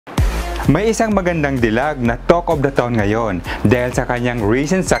May isang magandang dilag na talk of the town ngayon dahil sa kanyang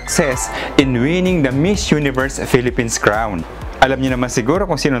recent success in winning the Miss Universe Philippines crown. Alam niyo naman siguro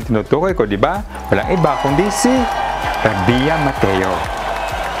kung sino tinutukoy ko, di ba? Walang iba kundi si Rabiya Mateo.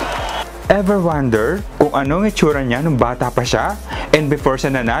 Ever wonder kung anong itsura niya nung bata pa siya and before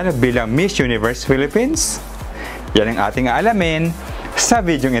siya nanalo bilang Miss Universe Philippines? Yan ang ating aalamin sa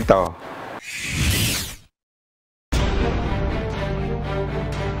video ito.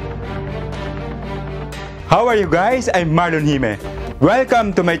 How are you guys? I'm Marlon Gime.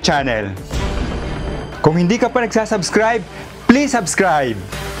 Welcome to my channel. Kung hindi ka pa nagsasubscribe, please subscribe.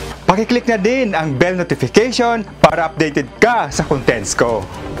 Pakiclick na din ang bell notification para updated ka sa contents ko.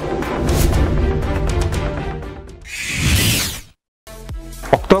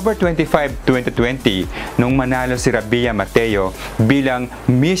 October 25, 2020, nung manalo si Rabiya Mateo bilang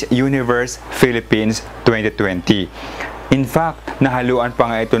Miss Universe Philippines 2020. In fact, nahaluan pa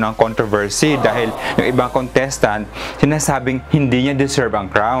nga ito ng controversy dahil yung ibang contestant sinasabing hindi niya deserve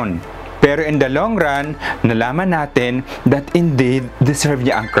ang crown. Pero in the long run, nalaman natin that indeed deserve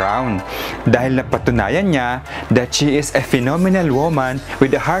niya ang crown dahil napatunayan niya that she is a phenomenal woman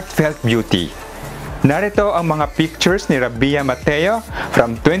with a heartfelt beauty. Narito ang mga pictures ni Rabiya Mateo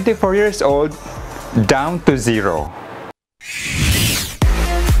from 24 years old down to 0.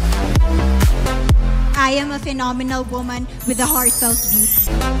 I am a phenomenal woman with a heartfelt beauty.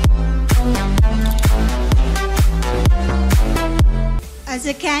 As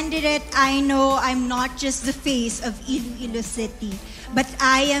a candidate, I know I'm not just the face of Iloilo City, but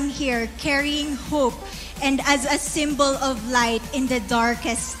I am here carrying hope and as a symbol of light in the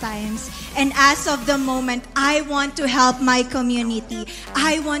darkest times. And as of the moment, I want to help my community.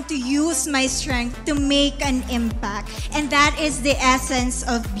 I want to use my strength to make an impact. And that is the essence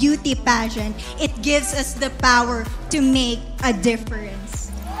of beauty pageant. It gives us the power to make a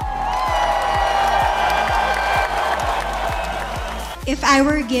difference. If I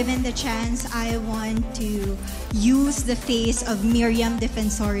were given the chance, I want to use the face of Miriam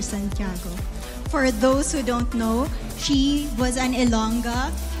Defensor Santiago. For those who don't know, she was an Ilongga,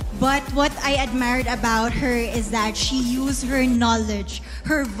 but what I admired about her is that she used her knowledge,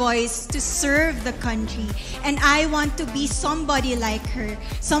 her voice to serve the country. And I want to be somebody like her,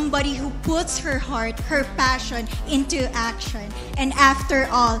 somebody who puts her heart, her passion into action. And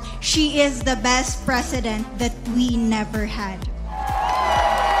after all, she is the best president that we never had.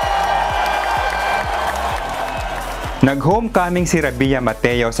 Nag-homecoming si Rabiya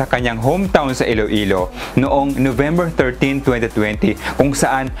Mateo sa kanyang hometown sa Iloilo noong November 13, 2020 kung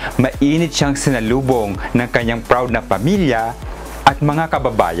saan mainit siyang sinalubong ng kanyang proud na pamilya at mga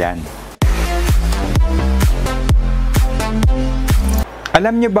kababayan.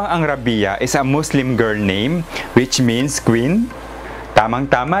 Alam niyo bang ang Rabiya is a Muslim girl name which means queen?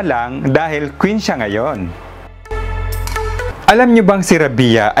 Tamang-tama lang dahil queen siya ngayon. Alam niyo bang si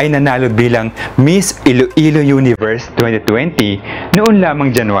Rabiya ay nanalo bilang Miss Iloilo Universe 2020 noon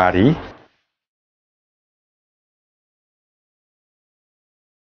lamang January?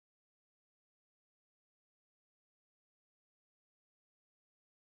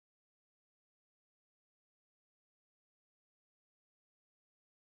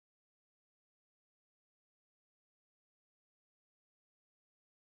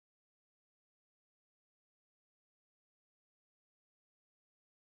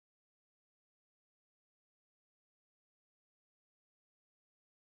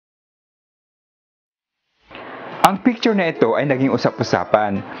 Ang picture na ito ay naging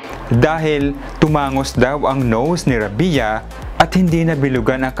usap-usapan dahil tumangos daw ang nose ni Rabiya at hindi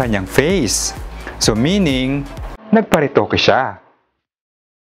nabilugan ang kanyang face. So meaning, nagparitoke siya.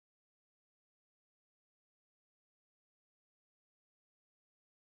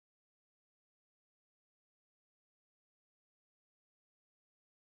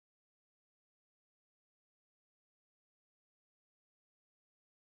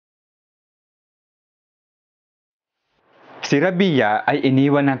 Si Rabiya ay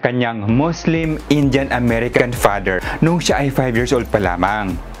iniwan ng kanyang Muslim Indian-American father nung siya ay 5 years old pa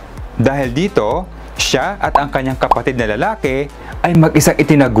lamang. Dahil dito, siya at ang kanyang kapatid na lalaki ay mag-isang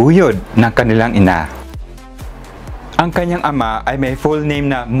itinaguyod ng kanilang ina. Ang kanyang ama ay may full name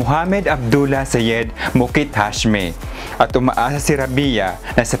na Muhammad Abdullah Sayed Mukit Hashmi at umaasa si Rabiya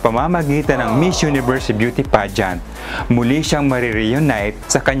na sa pamamagitan ng Miss Universe Beauty Pageant, muli siyang marireunite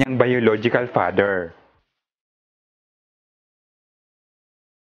sa kanyang biological father.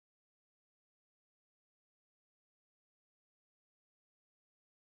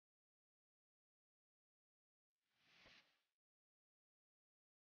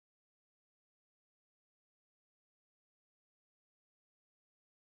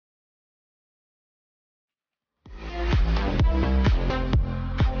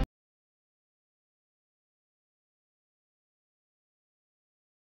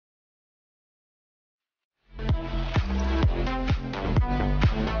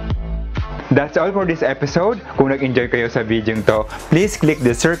 That's all for this episode. Kung nag-enjoy kayo sa video to, please click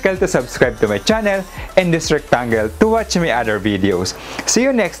the circle to subscribe to my channel and this rectangle to watch my other videos. See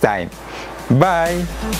you next time. Bye!